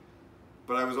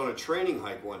 But I was on a training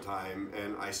hike one time,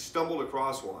 and I stumbled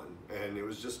across one, and it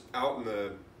was just out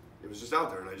there,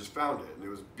 and I just found it, and it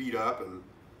was beat up, and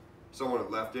someone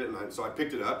had left it, and so I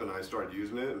picked it up and I started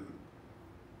using it, and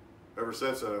ever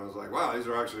since then I was like, wow, these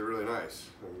are actually really nice.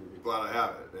 I'm glad I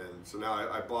have it. And so now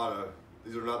I bought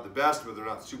these are not the best, but they're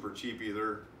not super cheap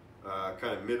either,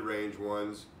 kind of mid-range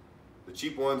ones. The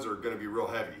cheap ones are going to be real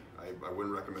heavy. I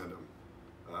wouldn't recommend them.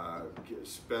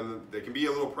 They can be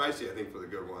a little pricey, I think, for the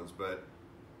good ones, but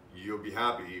you'll be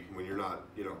happy when you're not,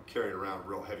 carrying around a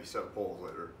real heavy set of poles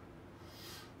later.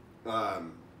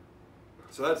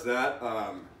 So that's that.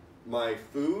 My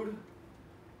food.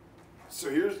 So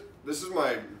this is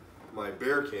my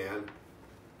bear can.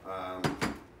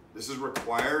 This is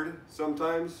required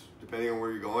sometimes, depending on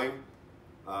where you're going.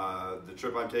 The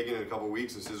trip I'm taking in a couple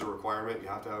weeks, this is a requirement. You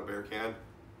have to have a bear can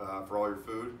for all your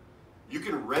food. You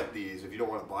can rent these if you don't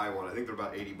want to buy one. I think they're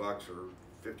about $80 or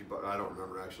 $50. I don't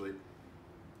remember actually.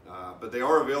 But they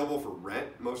are available for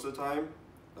rent most of the time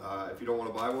if you don't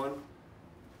want to buy one.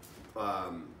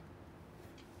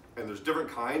 And there's different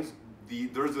kinds.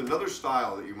 There's another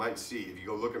style that you might see if you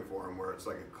go looking for them, where it's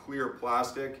like a clear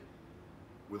plastic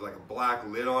with like a black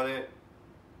lid on it.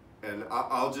 And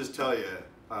I'll just tell you,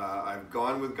 I've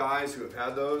gone with guys who have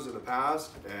had those in the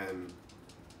past, and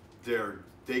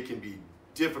they can be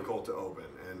difficult to open.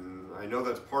 And I know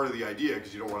that's part of the idea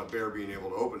because you don't want a bear being able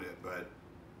to open it, but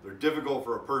they're difficult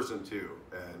for a person too.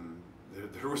 And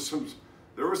there was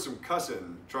some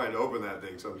cussing trying to open that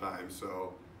thing sometimes.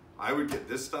 So I would get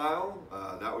this style.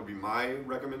 That would be my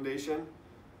recommendation.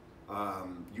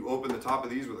 You open the top of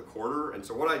these with a quarter, and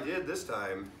so what I did this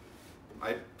time,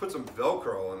 I put some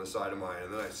Velcro on the side of mine,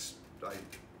 and then I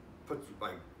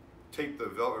taped the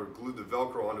or glued the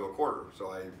Velcro onto a quarter.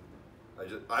 So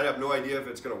I have no idea if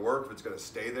it's going to work, if it's going to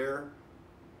stay there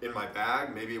in my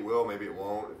bag. Maybe it will, maybe it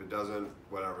won't. If it doesn't,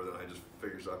 whatever. Then I just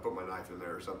figure, so I put my knife in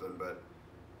there or something. But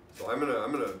so I'm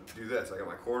gonna do this. I got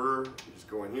my quarter. You just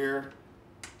go in here,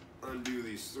 undo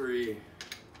these 3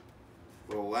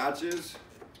 little latches,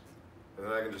 and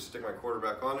then I can just stick my quarter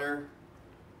back on there,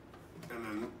 and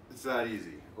then it's that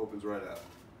easy. Opens right up.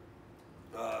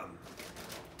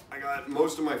 I got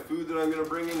most of my food that I'm gonna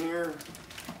bring in here.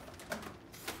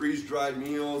 Freeze-dried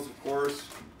meals, of course.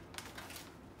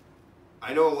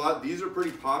 I know a lot, these are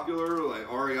pretty popular,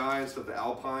 like REI and stuff, the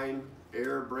Alpine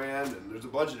Air brand, and there's a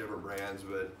bunch of different brands,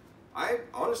 but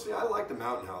honestly, I like the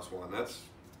Mountain House one.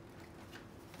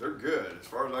 They're good. As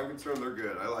far as I'm concerned, they're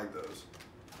good. I like those.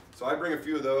 So I bring a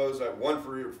few of those, one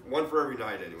for every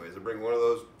night anyways. I bring one of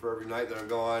those for every night that I'm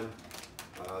gone.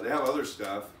 They have other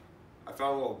stuff. I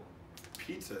found a little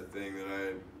pizza thing that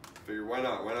I figured, why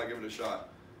not give it a shot.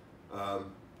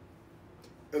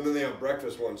 And then they have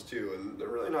breakfast ones too, and they're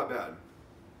really not bad.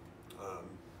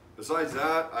 Besides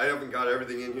that, I haven't got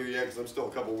everything in here yet because I'm still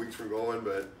a couple weeks from going,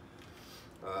 but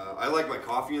I like my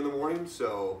coffee in the morning,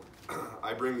 so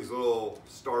I bring these little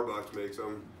Starbucks makes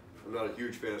them. I'm not a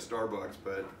huge fan of Starbucks,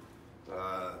 but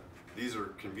these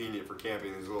are convenient for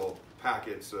camping, these little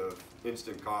packets of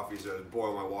instant coffee. So I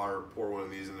boil my water, pour one of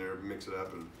these in there, mix it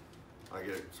up, and I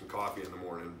get some coffee in the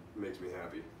morning. It makes me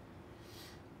happy.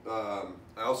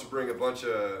 I also bring a bunch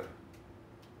of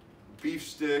beef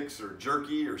sticks or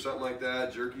jerky or something like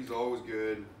that. Jerky's always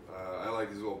good. I like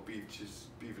these little beef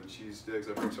and cheese sticks.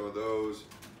 I bring some of those.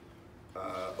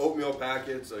 Oatmeal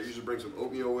packets. I usually bring some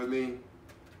oatmeal with me.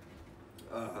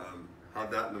 Have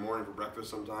that in the morning for breakfast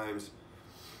sometimes.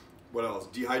 What else?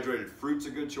 Dehydrated fruit's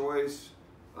a good choice.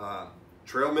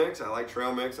 Trail mix. I like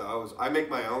trail mix. I make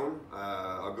my own.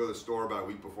 I'll go to the store about a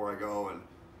week before I go, and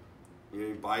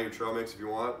you buy your trail mix if you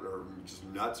want, or just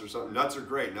nuts or something. Nuts are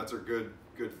great. Nuts are good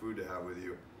food to have with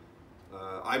you.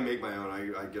 I make my own.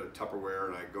 I get a Tupperware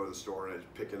and I go to the store and I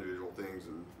just pick individual things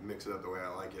and mix it up the way I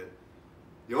like it.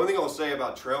 The only thing I'll say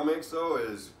about trail mix though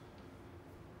is,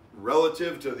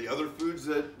 relative to the other foods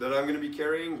that I'm going to be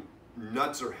carrying,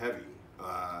 nuts are heavy.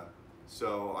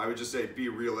 So I would just say be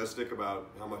realistic about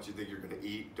how much you think you're going to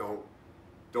eat. Don't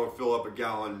fill up a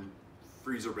gallon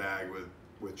freezer bag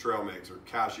with trail mix or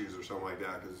cashews or something like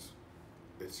that, because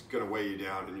it's going to weigh you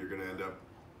down and you're going to end up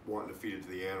wanting to feed it to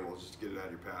the animals just to get it out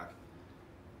of your pack.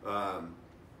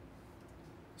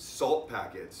 Salt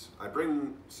packets. I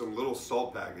bring some little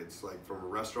salt packets, like from a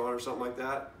restaurant or something like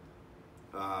that.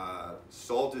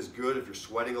 Salt is good if you're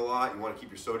sweating a lot. You want to keep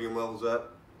your sodium levels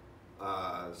up.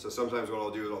 So sometimes what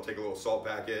I'll do is I'll take a little salt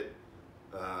packet.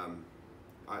 I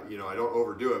don't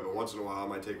overdo it, but once in a while I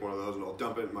might take one of those and I'll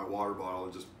dump it in my water bottle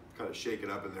and just kind of shake it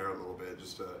up in there a little bit,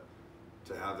 just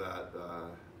to have that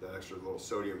extra little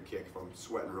sodium kick if I'm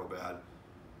sweating real bad.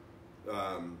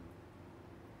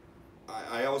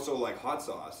 I also like hot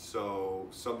sauce, so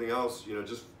something else,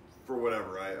 just for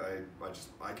whatever.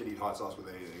 I can eat hot sauce with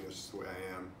anything. It's just the way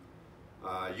I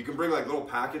am. You can bring like little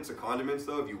packets of condiments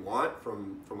though if you want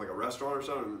from like a restaurant or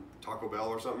something, Taco Bell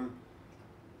or something.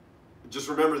 Just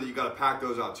remember that you got to pack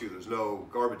those out too. There's no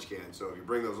garbage can, so if you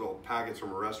bring those little packets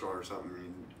from a restaurant or something,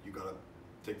 you got to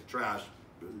take the trash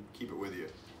and keep it with you.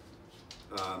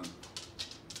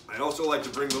 I also like to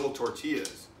bring little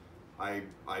tortillas. I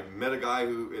met a guy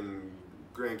who in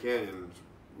Grand Canyon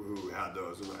who had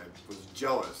those, and I was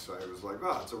jealous. I was like,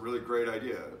 wow, it's a really great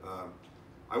idea.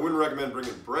 I wouldn't recommend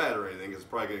bringing bread or anything, 'cause it's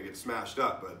probably going to get smashed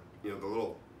up, but the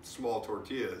little small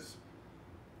tortillas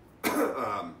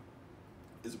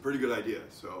is a pretty good idea.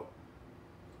 So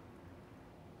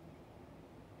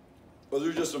those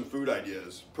are just some food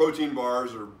ideas. Protein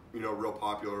bars are real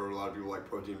popular. A lot of people like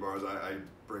protein bars. I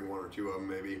bring one or two of them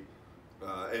maybe.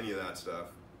 Any of that stuff.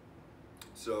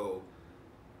 So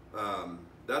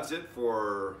that's it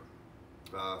for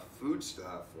food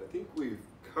stuff. I think we've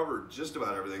covered just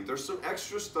about everything. There's some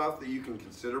extra stuff that you can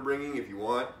consider bringing if you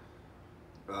want.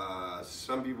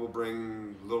 Some people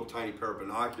bring a little tiny pair of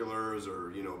binoculars,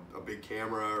 or a big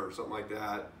camera or something like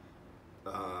that.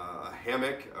 A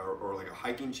hammock or like a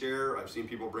hiking chair. I've seen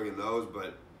people bringing those,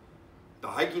 but The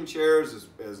hiking chair is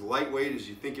as lightweight as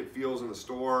you think it feels in the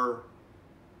store.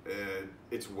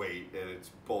 It's weight and it's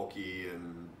bulky,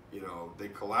 and you know they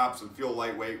collapse and feel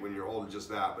lightweight when you're holding just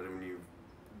that. But when you've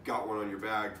got one on your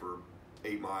bag for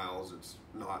 8 miles, it's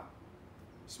not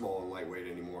small and lightweight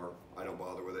anymore. I don't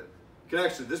bother with it.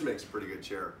 This makes a pretty good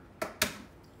chair.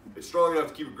 It's strong enough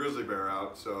to keep a grizzly bear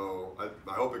out, so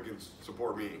I hope it can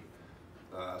support me.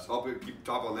 So I'll keep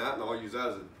top on that, and I'll use that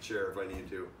as a chair if I need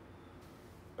to.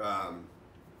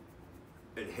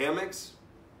 And hammocks,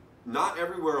 not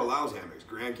everywhere allows hammocks.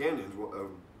 Grand Canyon's an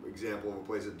example of a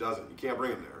place that doesn't. You can't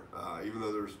bring them there. Even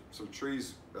though there's some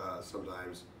trees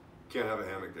sometimes, you can't have a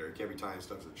hammock there. You can't be tying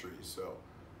stuff to the trees. So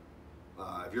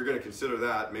if you're going to consider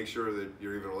that, make sure that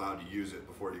you're even allowed to use it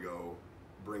before you go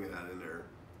bringing that in there.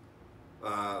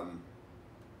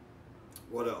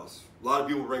 What else? A lot of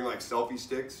people bring like selfie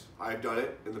sticks. I've done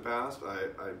it in the past.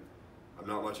 I'm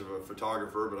not much of a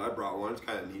photographer, but I brought one. It's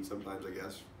kind of neat sometimes, I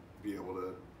guess, be able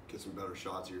to get some better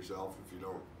shots of yourself if you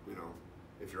don't, you know,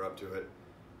 if you're up to it.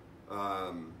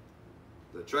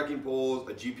 The trekking poles,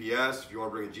 a GPS. If you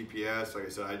want to bring a GPS, like I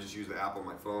said, I just use the app on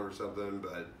my phone or something,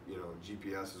 but you know,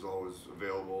 GPS is always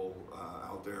available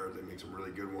out there. They make some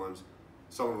really good ones.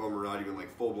 Some of them are not even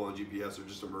like full-blown GPS. They're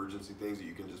just emergency things that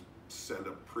you can just send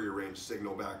a prearranged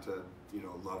signal back to, you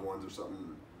know, loved ones or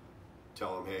something.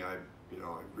 Tell them, hey, I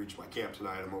reached my camp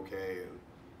tonight. I'm okay. And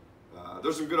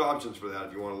there's some good options for that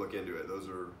if you want to look into it. Those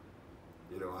are,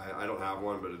 you know, I don't have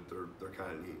one, but they're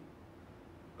kind of neat.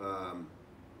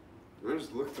 Let me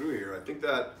just look through here. I think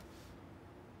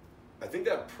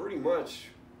that pretty much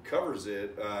covers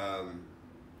it.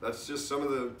 That's just some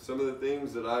of the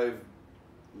things that I've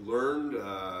learned.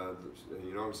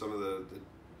 You know, some of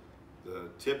the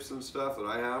tips and stuff that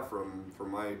I have from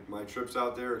my trips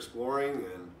out there exploring,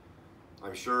 and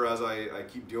I'm sure as I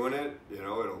keep doing it, you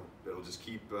know, it'll just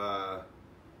keep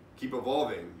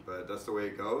evolving. But that's the way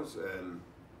it goes, and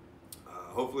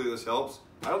hopefully this helps.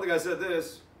 I don't think I said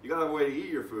this. You gotta have a way to eat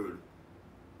your food.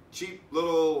 Cheap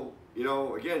little, you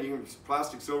know, again, you can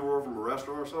plastic silverware from a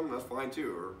restaurant or something, that's fine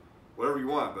too, or whatever you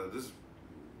want, but this is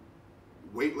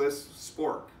weightless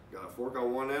spork. Got a fork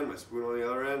on one end, my spoon on the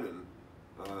other end, and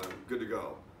good to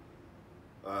go.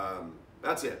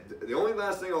 That's it. The only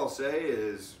last thing I'll say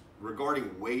is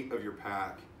regarding weight of your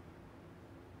pack.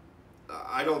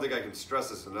 I don't think I can stress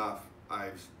this enough.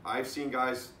 I've seen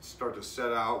guys start to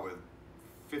set out with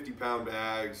 50-pound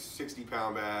bags,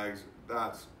 60-pound bags.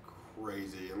 That's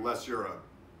crazy, unless you're an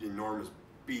enormous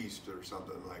beast or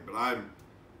something like. But I'm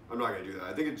not going to do that.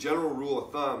 I think a general rule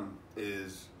of thumb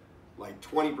is like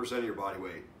 20% of your body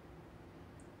weight.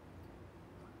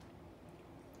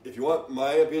 If you want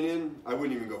my opinion, I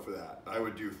wouldn't even go for that. I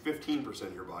would do 15%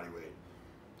 of your body weight.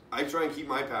 I try and keep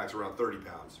my packs around 30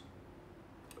 pounds.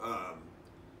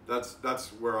 That's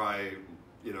where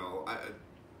you know,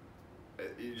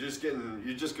 you're just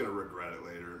gonna regret it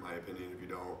later, in my opinion, if you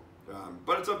don't.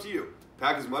 But it's up to you.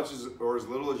 Pack as much or as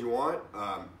little as you want.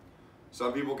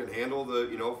 Some people can handle the,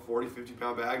 you know, 40,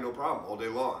 50-pound bag, no problem, all day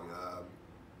long.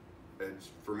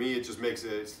 For me, it just makes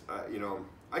it, you know,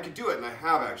 I could do it, and I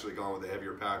have actually gone with the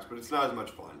heavier packs, but it's not as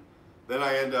much fun. Then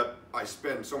I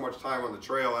spend so much time on the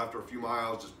trail after a few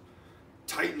miles just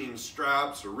tightening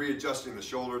straps or readjusting the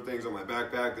shoulder things on my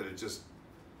backpack that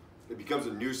it becomes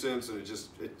a nuisance, and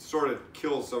it sort of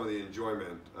kills some of the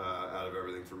enjoyment out of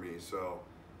everything for me. So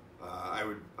I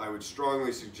would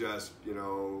strongly suggest, you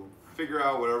know, figure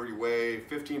out whatever you weigh,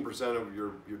 15% of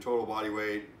your total body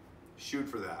weight, shoot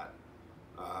for that.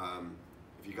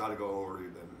 If you got to go over,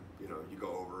 then you know you go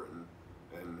over,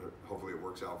 and hopefully it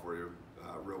works out for you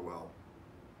real well.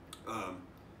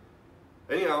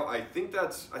 Anyhow, I think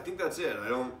that's it.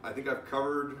 I think I've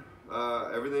covered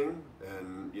everything,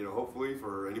 and you know, hopefully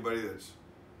for anybody that's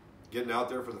getting out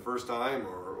there for the first time,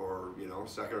 or you know,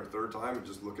 second or third time, and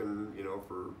just looking, you know,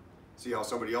 see how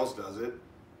somebody else does it.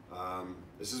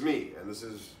 This is me, and this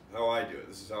is how I do it.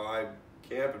 This is how I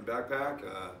camp and backpack.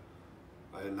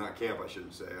 I did not camp, I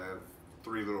shouldn't say. I have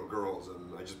 3 little girls,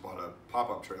 and I just bought a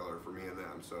pop-up trailer for me and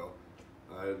them. So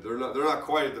they're not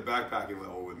quite at the backpacking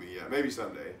level with me yet. Maybe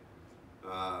someday.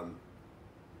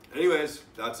 Anyways,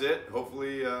 that's it.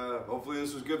 Hopefully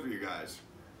this was good for you guys.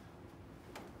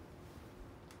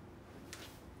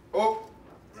 Oh,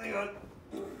 hang on.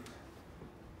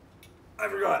 I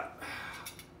forgot.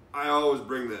 I always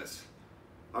bring this.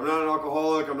 I'm not an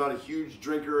alcoholic. I'm not a huge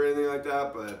drinker or anything like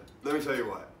that, but let me tell you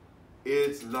what.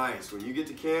 It's nice when you get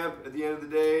to camp at the end of the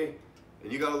day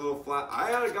and you got a little flat.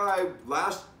 I had a guy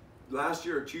last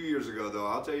year or 2 years ago, though,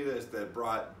 I'll tell you this, that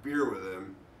brought beer with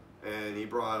him. And he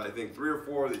brought, I think, 3 or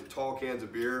 4 of these tall cans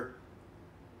of beer.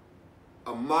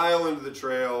 A mile into the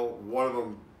trail, one of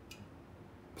them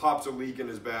pops a leak in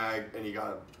his bag and he got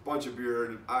a bunch of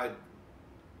beer. I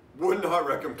would not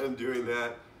recommend doing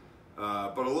that.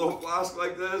 But a little flask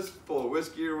like this, full of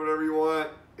whiskey or whatever you want,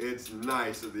 it's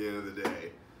nice at the end of the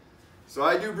day. So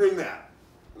I do bring that.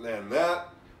 And that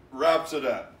wraps it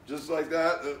up. Just like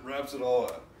that, that wraps it all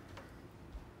up.